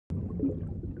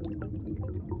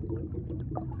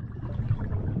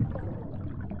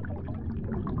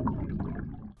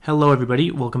Hello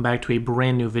everybody, welcome back to a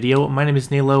brand new video. My name is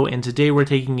Nalo, and today we're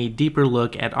taking a deeper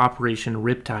look at Operation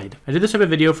Riptide. I did this type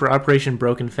of video for Operation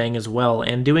Broken Fang as well,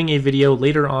 and doing a video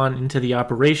later on into the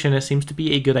operation seems to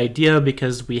be a good idea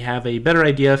because we have a better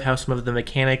idea of how some of the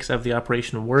mechanics of the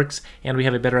operation works, and we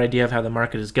have a better idea of how the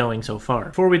market is going so far.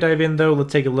 Before we dive in though,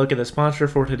 let's take a look at the sponsor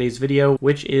for today's video,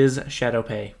 which is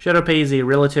ShadowPay. ShadowPay is a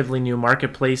relatively new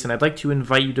marketplace, and I'd like to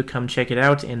invite you to come check it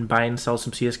out and buy and sell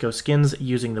some CSGO skins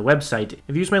using the website.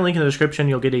 If you use my link in the description,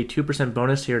 you'll get a 2%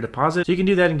 bonus to your deposit, so you can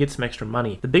do that and get some extra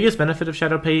money. The biggest benefit of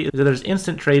ShadowPay is that there's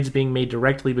instant trades being made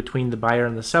directly between the buyer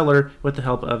and the seller with the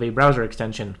help of a browser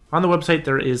extension. On the website,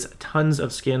 there is tons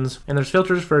of skins, and there's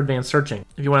filters for advanced searching.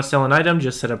 If you want to sell an item,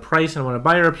 just set a price, and when a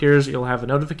buyer appears, you'll have a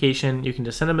notification. You can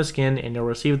just send them a skin, and you'll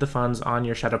receive the funds on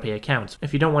your ShadowPay account.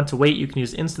 If you don't want to wait, you can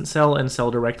use Instant Sell and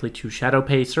sell directly to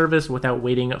ShadowPay service without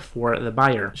waiting for the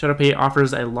buyer. ShadowPay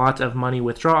offers a lot of money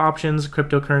withdrawal options,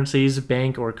 cryptocurrencies,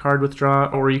 bank or card withdraw,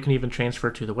 or you can even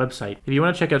transfer to the website. If you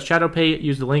want to check out ShadowPay,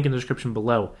 use the link in the description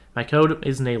below. My code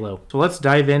is Nalo. So let's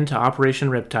dive into Operation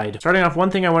Riptide. Starting off, one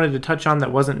thing I wanted to touch on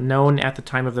that wasn't known at the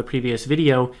time of the previous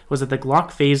video was that the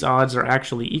Glock phase odds are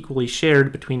actually equally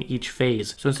shared between each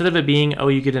phase. So instead of it being, oh,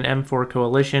 you get an M4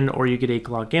 Coalition or you get a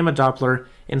Glock Gamma Doppler,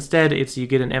 instead it's you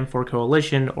get an M4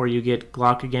 Coalition or you get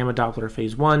Glock Gamma Doppler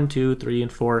phase 1, 2, 3,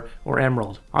 and 4, or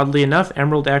Emerald. Oddly enough,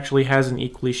 Emerald actually has an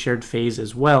equally shared phase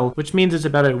as well, which means it's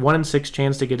about a 1 in 6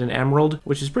 chance to get an Emerald,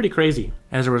 which is pretty crazy.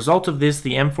 As a result of this,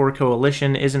 the M4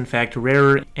 Coalition is in fact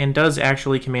rarer and does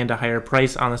actually command a higher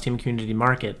price on the Steam community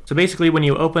market. So basically, when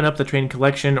you open up the trade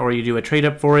collection or you do a trade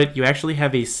up for it, you actually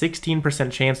have a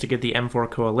 16% chance to get the M4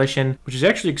 Coalition, which is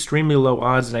actually extremely low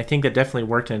odds, and I think that definitely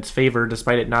worked in its favor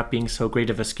despite it not being so great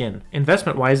of a skin.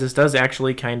 Investment wise, this does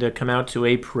actually kind of come out to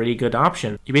a pretty good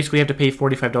option. You basically have to pay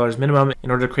 $45 minimum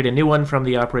in order to create a new one from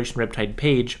the Operation Riptide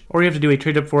page, or you have to do a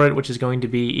trade up for it, which is going to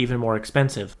be even more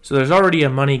expensive. So there's already a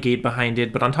money gate behind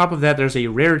it, but on top of that there's a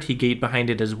rarity gate behind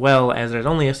it as well, as there's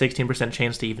only a 16%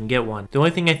 chance to even get one. The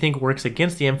only thing I think works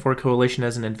against the M4 Coalition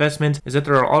as an investment is that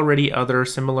there are already other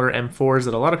similar M4s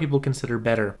that a lot of people consider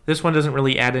better. This one doesn't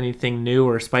really add anything new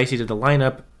or spicy to the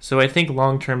lineup, so I think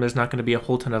long term there's not going to be a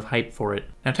whole ton of hype for it.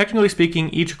 Now technically speaking,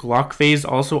 each Glock phase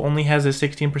also only has a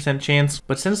 16% chance,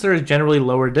 but since there is generally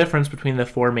lower difference between the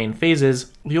 4 main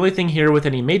phases, the only thing here with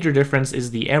any major difference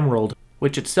is the Emerald,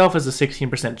 which itself has a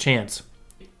 16% chance.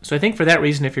 So I think for that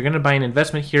reason, if you're going to buy an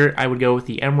investment here, I would go with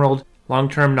the Emerald. Long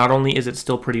term, not only is it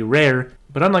still pretty rare,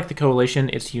 but unlike the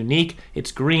Coalition, it's unique,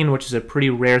 it's green, which is a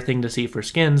pretty rare thing to see for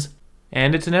skins,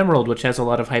 and it's an Emerald, which has a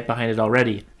lot of hype behind it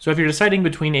already. So if you're deciding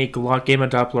between a Glock Gamma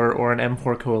Doppler or an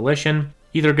M4 Coalition,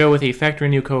 either go with a Factory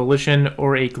New Coalition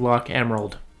or a Glock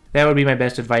Emerald. That would be my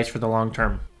best advice for the long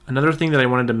term. Another thing that I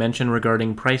wanted to mention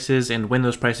regarding prices and when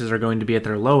those prices are going to be at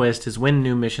their lowest is when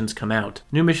new missions come out.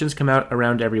 New missions come out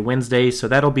around every Wednesday, so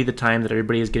that'll be the time that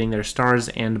everybody is getting their stars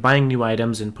and buying new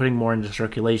items and putting more into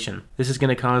circulation. This is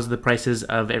going to cause the prices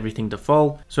of everything to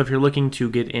fall, so if you're looking to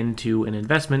get into an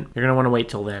investment, you're going to want to wait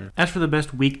till then. As for the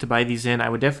best week to buy these in, I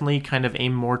would definitely kind of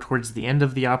aim more towards the end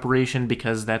of the operation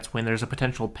because that's when there's a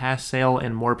potential pass sale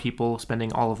and more people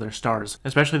spending all of their stars,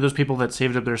 especially those people that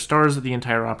saved up their stars the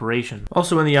entire operation.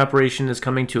 Also, when the operation is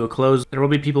coming to a close, there will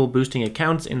be people boosting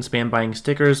accounts and spam buying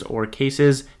stickers or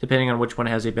cases, depending on which one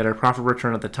has a better profit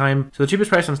return at the time, so the cheapest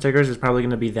price on stickers is probably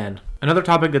going to be then. Another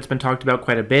topic that's been talked about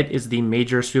quite a bit is the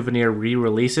major souvenir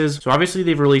re-releases. So obviously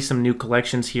they've released some new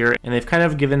collections here, and they've kind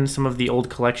of given some of the old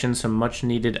collections some much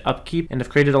needed upkeep, and have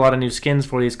created a lot of new skins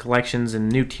for these collections and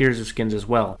new tiers of skins as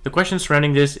well. The question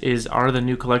surrounding this is, are the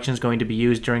new collections going to be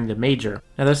used during the major?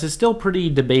 Now this is still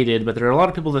pretty debated, but there are a lot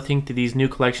of people that think that these new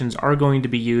collections are going to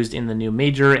be used in the new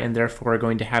major and therefore are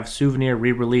going to have souvenir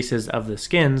re-releases of the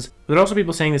skins. But there are also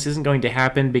people saying this isn't going to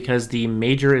happen because the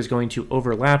major is going to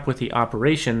overlap with the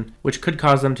operation, which could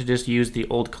cause them to just use the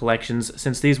old collections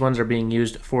since these ones are being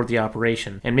used for the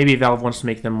operation, and maybe Valve wants to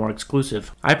make them more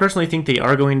exclusive. I personally think they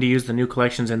are going to use the new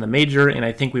collections in the major, and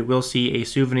I think we will see a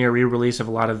souvenir re-release of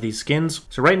a lot of these skins.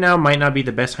 So right now might not be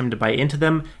the best time to buy into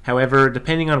them. However,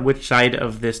 depending on which side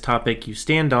of this topic you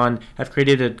stand on, I've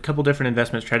created a couple different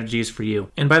investment strategies for you.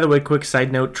 And by the way, quick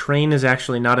side note, Train is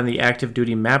actually not in the active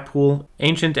duty map pool.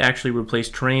 Ancient actually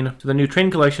replaced Train, so the new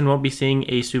Train collection won't be seeing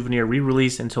a souvenir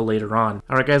re-release until later on.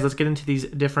 Alright guys, let's get into these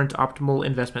different optimal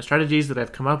investment strategies that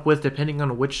I've come up with depending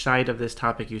on which side of this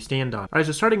topic you stand on. Alright,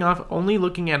 so starting off, only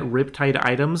looking at Riptide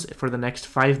items for the next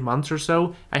 5 months or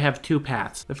so, I have two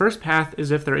paths. The first path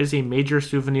is if there is a major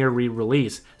souvenir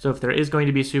re-release. So if there is going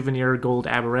to be souvenir gold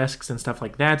aberesques and stuff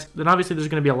like that, then obviously there's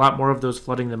going to be a lot more of those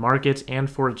flooding the market and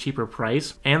for a cheaper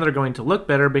price, and they're going to look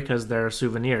better because they're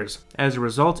souvenirs. As a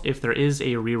result, if there is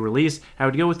a re-release, I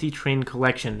would go with the Train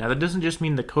collection. Now that doesn't just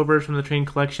mean the covert from the Train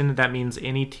collection, that means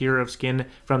any tier of skin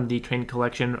from the Train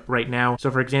collection right now. So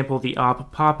for example, the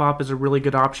Op Pop-Op is a really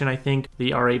good option, I think.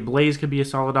 The RA Blaze could be a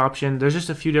solid option. There's just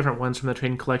a few different ones from the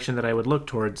Train collection that I would look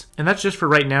towards. And that's just for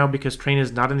right now because Train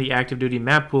is not in the active duty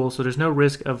map pool, so there's no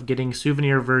risk of getting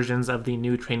souvenir versions of the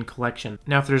new Train collection.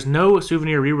 Now if there's no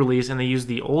souvenir re-release and they use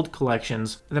the old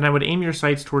collections, then I would aim your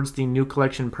sights towards the new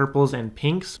collection purples and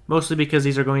pinks, mostly because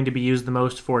these are going to be used the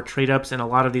most for trade-ups and a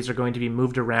lot of these are going to be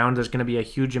moved around. There's going to be a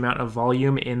huge amount of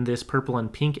volume in this purple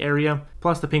and pink area,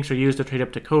 plus the pinks are used to trade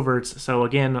up to coverts, so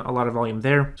again, a lot of volume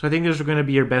there. So I think those are going to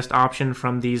be your best option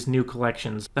from these new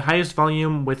collections. The highest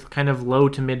volume with kind of low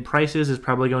to mid prices is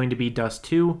probably going to be Dust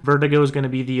 2, Vertigo is going to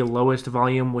be the lowest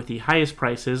volume with the highest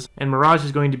prices, and Mirage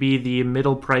is going to be the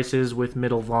middle prices with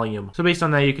middle volume. So based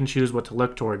on that, you can choose what to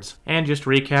look towards. And just to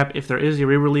recap, if there is a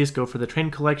re-release, go for the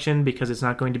Train collection because it's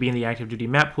not going to be in the active duty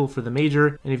map pool for the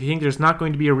major, and if you think there's not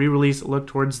going to be a re-release, look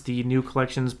towards the new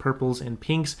collections purples and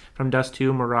pinks from Dust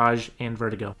 2, Mirage, and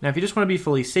Vertigo. Now if you just want to be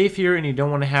fully safe here and you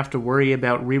don't want to have to worry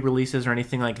about re-releases or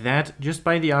anything like that, just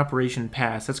buy the Operation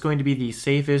Pass. That's going to be the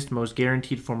safest, most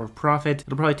guaranteed form of profit.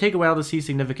 It'll probably take a while to see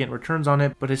significant returns on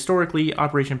it, but historically,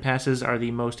 Operation Passes are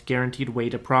the most guaranteed way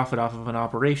to profit off of an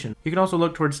operation. You can also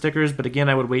look towards stickers, but again,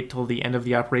 I would wait till the end of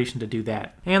the operation to do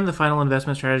that. And the final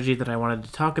investment strategy that I wanted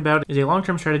to talk about is a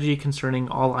long-term strategy concerning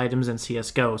all items in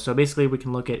CSGO. So basically, we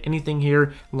can look at anything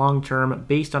here long-term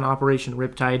based on Operation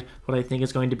Riptide, what I think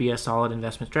is going to be a solid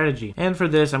investment strategy. And for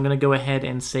this, I'm going to go ahead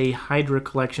and say Hydra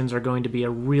collections are going to be a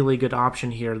really good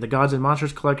option here. The Gods and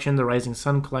Monsters collection, the Rising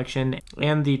Sun collection,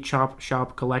 and the Chop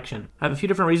Shop collection. I have a few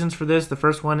different reasons for this. The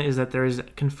first one is that there is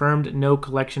confirmed no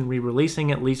collection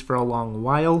re-releasing, at least for a long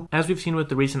while. As we've seen with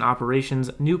the recent operations,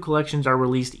 new collections are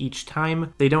released each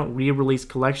time. They don't re-release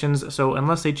collections, so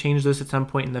unless they change this at some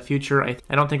point in the future, I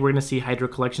don't think we're going to see Hydra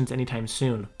collections anytime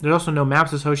soon. There's also no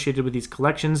maps associated with these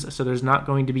collections, so there's not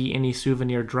going to be any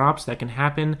souvenir drops that can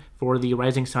happen for the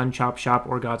Rising Sun, Chop Shop,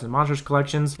 or Gods and Monsters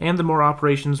collections, and the more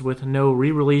operations with no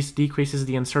re-release decreases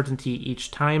the uncertainty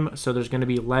each time, so there's going to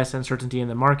be less uncertainty in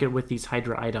the market with these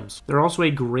Hydra items. They're also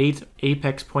a great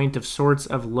apex point of sorts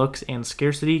of looks and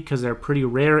scarcity because they're pretty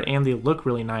rare and they look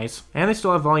really nice, and they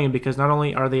still have volume because not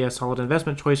only are they a solid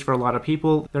investment choice for a lot of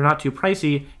people, they're not too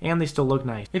pricey, and they still look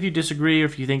nice. If you disagree or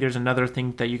if you think there's another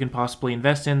thing that you can possibly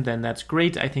invest in, then that's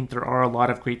great. I think there are a lot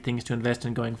of great things to invest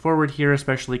in going forward here,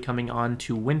 especially coming on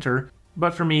to winter.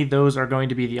 But for me, those are going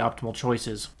to be the optimal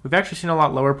choices. We've actually seen a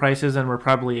lot lower prices than were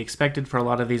probably expected for a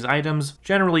lot of these items.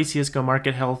 Generally, CSGO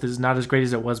market health is not as great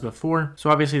as it was before, so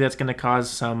obviously that's going to cause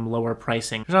some lower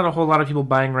pricing. There's not a whole lot of people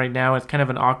buying right now. It's kind of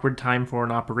an awkward time for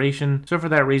an operation, so for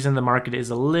that reason, the market is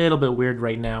a little bit weird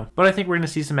right now. But I think we're going to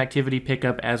see some activity pick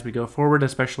up as we go forward,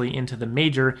 especially into the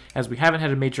major, as we haven't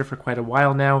had a major for quite a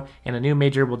while now, and a new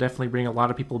major will definitely bring a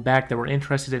lot of people back that were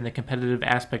interested in the competitive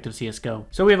aspect of CSGO.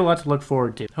 So we have a lot to look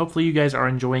forward to. Hopefully you guys are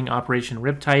enjoying Operation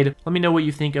Riptide. Let me know what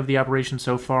you think of the operation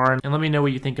so far, and let me know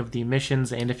what you think of the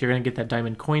missions, and if you're going to get that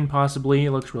diamond coin possibly.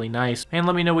 It looks really nice. And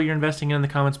let me know what you're investing in the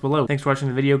comments below. Thanks for watching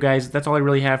the video, guys. That's all I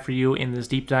really have for you in this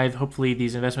deep dive. Hopefully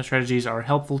these investment strategies are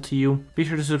helpful to you. Be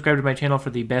sure to subscribe to my channel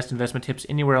for the best investment tips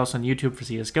anywhere else on YouTube for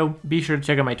CSGO. Be sure to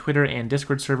check out my Twitter and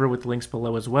Discord server with the links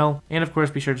below as well. And of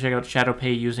course, be sure to check out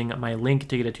ShadowPay using my link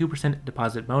to get a 2%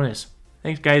 deposit bonus.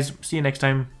 Thanks, guys. See you next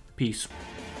time. Peace.